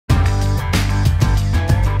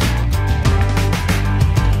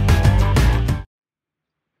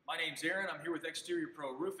name's Aaron. I'm here with Exterior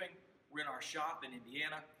Pro Roofing. We're in our shop in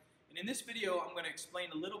Indiana. And in this video, I'm going to explain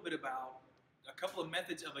a little bit about a couple of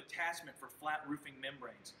methods of attachment for flat roofing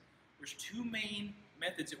membranes. There's two main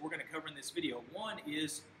methods that we're going to cover in this video. One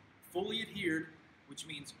is fully adhered, which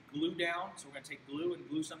means glue down. So we're going to take glue and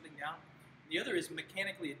glue something down. The other is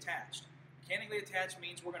mechanically attached. Mechanically attached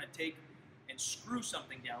means we're going to take and screw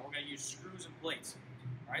something down. We're going to use screws and plates.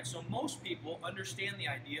 All right, so most people understand the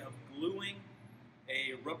idea of gluing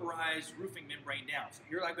a rubberized roofing membrane down. So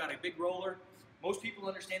here I've got a big roller. Most people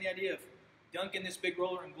understand the idea of dunking this big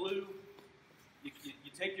roller in glue. You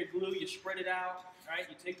take your glue, you spread it out, right?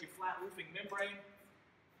 You take your flat roofing membrane,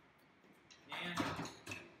 and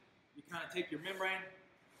you kind of take your membrane.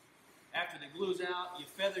 After the glue's out, you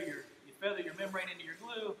feather your membrane into your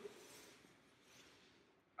glue.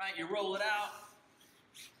 Right? You roll it out,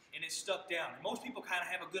 and it's stuck down. And most people kind of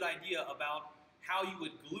have a good idea about how you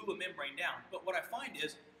would glue a membrane down. But what I find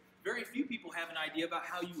is very few people have an idea about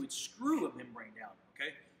how you would screw a membrane down.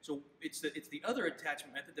 Okay, so it's the other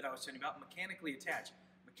attachment method that I was saying about, mechanically attached.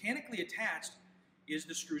 Mechanically attached is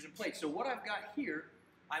the screws and plates. So what I've got here,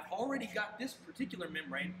 I've already got this particular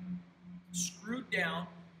membrane screwed down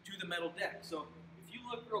to the metal deck. So if you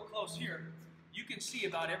look real close here, you can see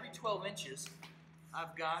about every 12 inches,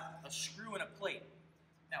 I've got a screw and a plate.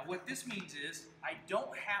 Now what this means is I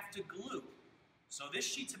don't have to glue. So this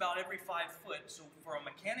sheet's about every 5 foot. So for a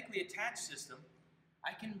mechanically attached system,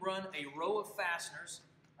 I can run a row of fasteners.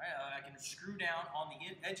 Right? I can screw down on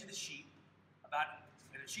the edge of the sheet.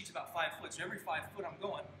 And the sheet's about 5 foot. So every 5 foot I'm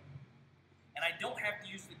going, and I don't have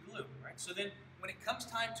to use the glue. Right? So then when it comes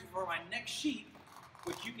time for my next sheet,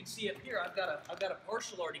 which you can see up here, I've got a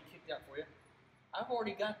partial already kicked out for you. I've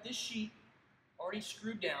already got this sheet already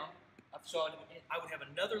screwed down. So I would have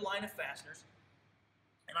another line of fasteners.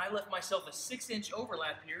 And I left myself a 6-inch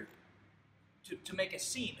overlap here to make a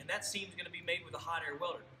seam, and that seam is going to be made with a hot air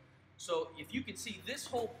welder. So if you can see this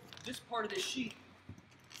part of this sheet,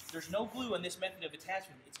 there's no glue in this method of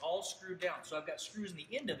attachment. It's all screwed down. So I've got screws in the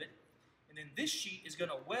end of it, and then this sheet is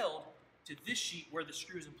going to weld to this sheet where the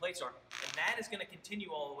screws and plates are, and that is going to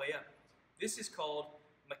continue all the way up. This is called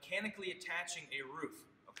mechanically attaching a roof.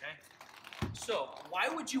 Okay. So why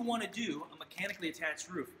would you want to do a mechanically attached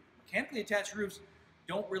roof? Mechanically attached roofs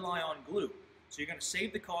don't rely on glue. So you're going to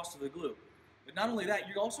save the cost of the glue. But not only that,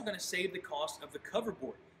 you're also going to save the cost of the cover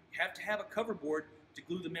board. You have to have a cover board to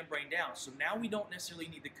glue the membrane down. So now we don't necessarily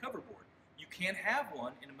need the cover board. You can have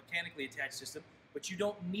one in a mechanically attached system, but you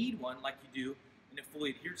don't need one like you do in a fully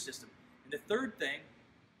adhered system. And the third thing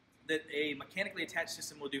that a mechanically attached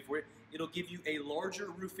system will do for you, it'll give you a larger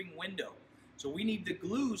roofing window. So we need the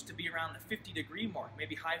glues to be around the 50-degree mark,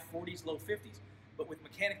 maybe high 40s, low 50s. But with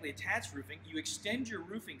mechanically attached roofing, you extend your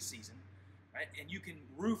roofing season, right? And you can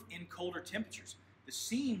roof in colder temperatures. The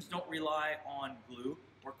seams don't rely on glue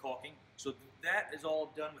or caulking, so that is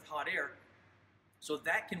all done with hot air. So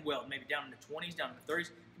that can weld maybe down in the 20s, down in the 30s.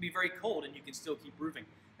 It can be very cold, and you can still keep roofing.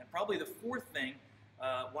 And probably the fourth thing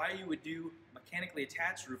why you would do mechanically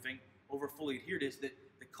attached roofing over fully adhered is that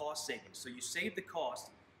the cost savings. So you save the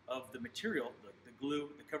cost of the material, the glue,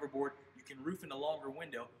 the cover board. You can roof in a longer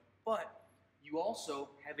window, but you also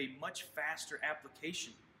have a much faster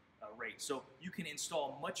application rate. So you can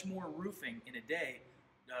install much more roofing in a day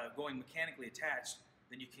going mechanically attached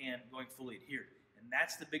than you can going fully adhered. And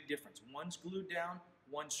that's the big difference. One's glued down,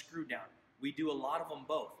 one's screwed down. We do a lot of them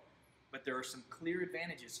both, but there are some clear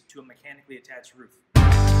advantages to a mechanically attached roof.